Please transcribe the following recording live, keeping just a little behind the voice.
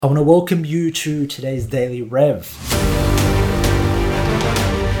I want to welcome you to today's Daily Rev.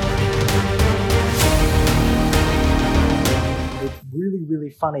 It's really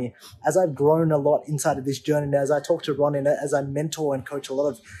funny. As I've grown a lot inside of this journey, and as I talk to Ron and as I mentor and coach a lot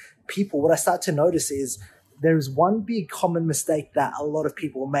of people, what I start to notice is there is one big common mistake that a lot of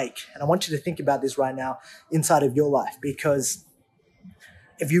people make. And I want you to think about this right now inside of your life, because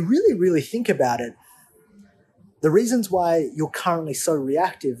if you really think about it, the reasons why you're currently so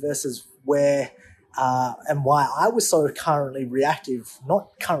reactive versus where and why I was so currently reactive,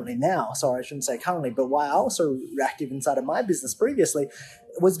 not currently now, sorry, I shouldn't say currently, but why I was so reactive inside of my business previously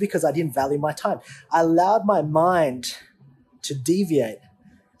was because I didn't value my time. I allowed my mind to deviate,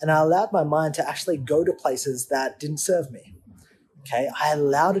 and I allowed my mind to actually go to places that didn't serve me. Okay, I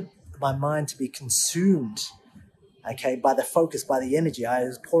allowed my mind to be consumed, okay, by the focus, by the energy. I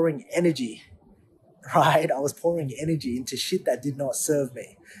was pouring energy, right? I was pouring energy into shit that did not serve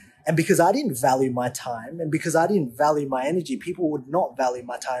me. And because I didn't value my time and because I didn't value my energy, people would not value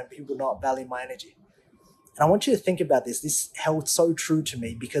my time, people would not value my energy. And I want you to think about this. This held so true to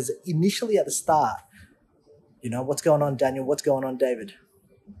me because initially at the start, what's going on, Daniel? What's going on, David?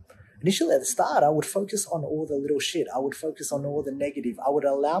 Initially at the start, I would focus on all the little shit. I would focus on all the negative. I would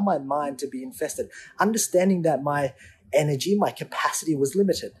allow my mind to be infested, understanding that my energy, my capacity was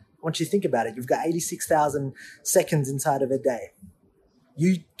limited. Once you think about it, you've got 86,000 seconds inside of a day.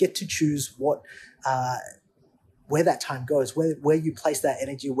 You get to choose where that time goes, where you place that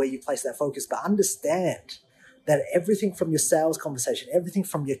energy, where you place that focus. But understand that everything from your sales conversation, everything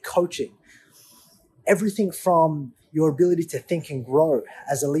from your coaching, everything from your ability to think and grow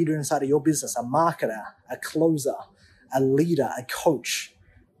as a leader inside of your business, a marketer, a closer, a leader, a coach,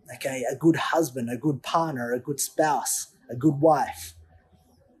 okay, a good husband, a good partner, a good spouse, a good wife,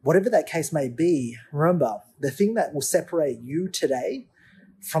 whatever that case may be, remember, the thing that will separate you today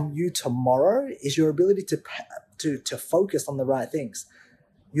from you tomorrow is your ability to focus on the right things,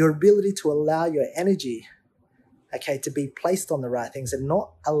 your ability to allow your energy, okay, to be placed on the right things and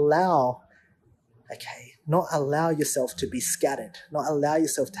not allow yourself to be scattered, not allow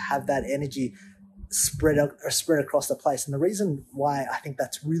yourself to have that energy spread across the place. And the reason why I think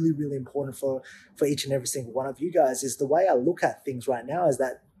that's really important for each and every single one of you guys is the way I look at things right now is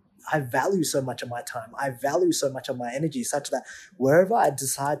that I value so much of my time. I value so much of my energy such that wherever I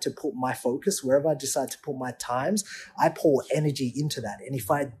decide to put my focus, wherever I decide to put my times, I pour energy into that. And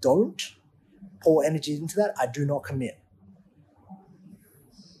if I don't pour energy into that, I do not commit.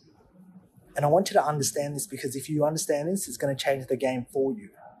 And I want you to understand this because if you understand this, it's going to change the game for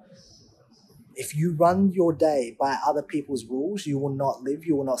you. If you run your day by other people's rules, you will not live,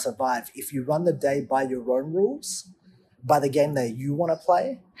 you will not survive. If you run the day by your own rules, by the game that you want to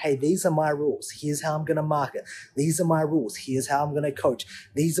play, hey, these are my rules. Here's how I'm going to market. These are my rules. Here's how I'm going to coach.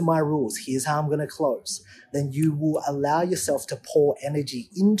 These are my rules. Here's how I'm going to close. Then you will allow yourself to pour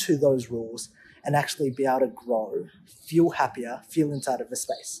energy into those rules and actually be able to grow, feel happier, feel inside of a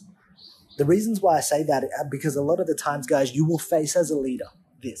space. The reasons why I say that are because a lot of the times, guys, you will face as a leader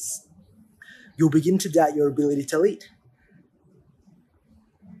this. You'll begin to doubt your ability to lead.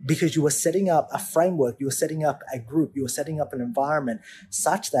 Because you are setting up a framework, you are setting up a group, you are setting up an environment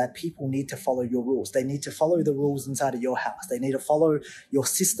such that people need to follow your rules. They need to follow the rules inside of your house. They need to follow your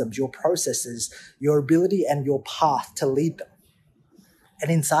systems, your processes, your ability and your path to lead them.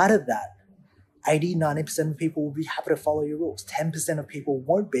 And inside of that, 80, 90% of people will be happy to follow your rules. 10% of people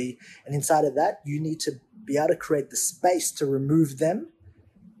won't be. And inside of that, you need to be able to create the space to remove them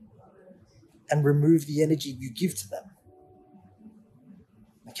and remove the energy you give to them.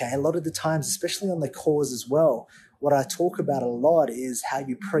 Okay, a lot of the times, especially on the calls as well, what I talk about a lot is how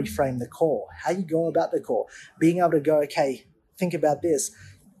you pre-frame the call, how you go about the call, being able to go, okay, think about this.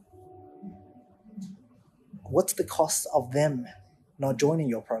 What's the cost of them not joining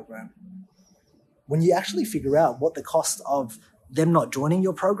your program? When you actually figure out what the cost of them not joining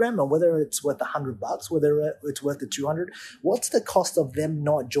your program and whether it's worth $100, whether it's worth the 200, what's the cost of them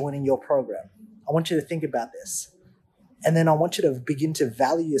not joining your program? I want you to think about this. And then I want you to begin to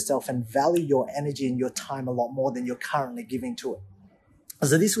value yourself and value your energy and your time a lot more than you're currently giving to it.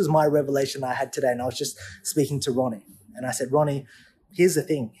 So this was my revelation I had today. And I was just speaking to Ronnie. And I said, Ronnie, here's the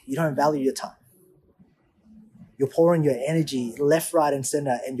thing. You don't value your time. You're pouring your energy left, right, and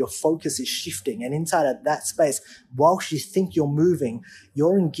center, and your focus is shifting. And inside of that space, whilst you think you're moving,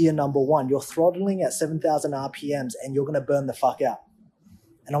 you're in gear number one. You're throttling at 7,000 RPMs and you're going to burn the fuck out.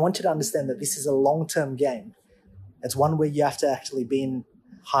 And I want you to understand that this is a long-term game. It's one where you have to actually be in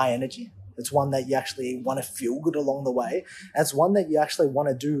high energy. It's one that you actually want to feel good along the way. And it's one that you actually want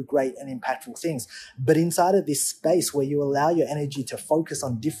to do great and impactful things. But inside of this space where you allow your energy to focus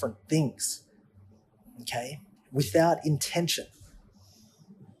on different things, okay, without intention.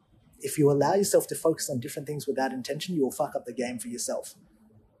 If you allow yourself to focus on different things without intention, you will fuck up the game for yourself.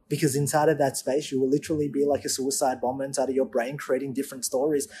 Because inside of that space, you will literally be like a suicide bomber inside of your brain, creating different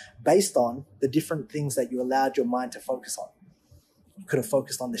stories based on the different things that you allowed your mind to focus on. You could have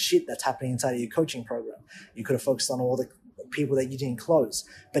focused on the shit that's happening inside of your coaching program. You could have focused on all the people that you didn't close.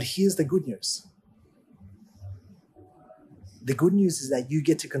 But here's the good news. The good news is that you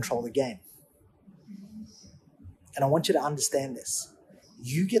get to control the game. And I want you to understand this.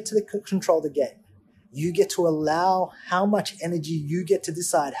 You get to control the game. You get to allow how much energy you get to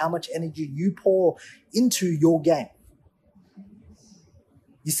decide, how much energy you pour into your game.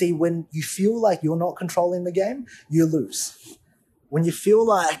 You see, when you feel like you're not controlling the game, you lose. When you feel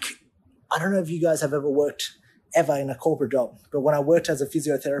like, I don't know if you guys have ever worked in a corporate job, but when I worked as a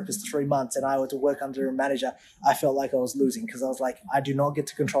physiotherapist 3 months and I were to work under a manager, I felt like I was losing because I was like, I do not get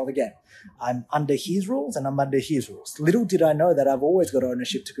to control the game. I'm under his rules and I'm under his rules. Little did I know that I've always got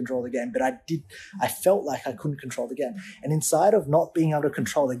ownership to control the game, but I felt like I couldn't control the game. And inside of not being able to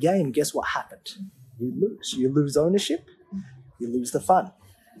control the game, guess what happened? You lose. You lose ownership, you lose the fun.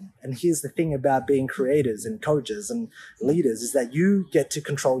 And here's the thing about being creators and coaches and leaders is that you get to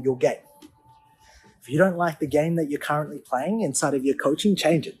control your game. If you don't like the game that you're currently playing inside of your coaching,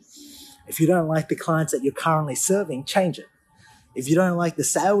 change it. If you don't like the clients that you're currently serving, change it. If you don't like the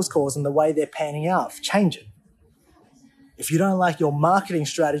sales calls and the way they're panning out, change it. If you don't like your marketing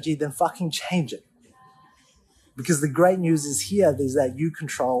strategy, then fucking change it. Because the great news is that you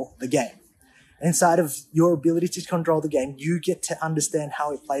control the game. And inside of your ability to control the game, you get to understand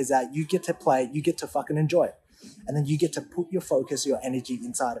how it plays out. You get to play it. You get to fucking enjoy it. And then you get to put your focus, your energy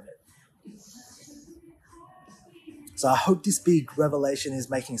inside of it. So I hope this big revelation is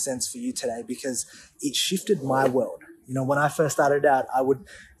making sense for you today because it shifted my world. You know, when I first started out, I would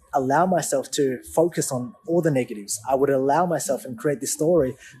allow myself to focus on all the negatives. I would allow myself and create this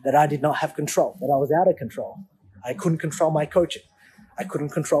story that I did not have control, that I was out of control. I couldn't control my coaching. I couldn't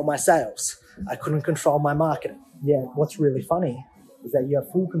control my sales. I couldn't control my marketing. Yeah, what's really funny is that you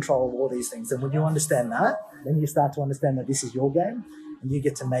have full control of all these things. And when you understand that, then you start to understand that this is your game and you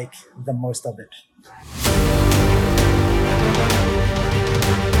get to make the most of it.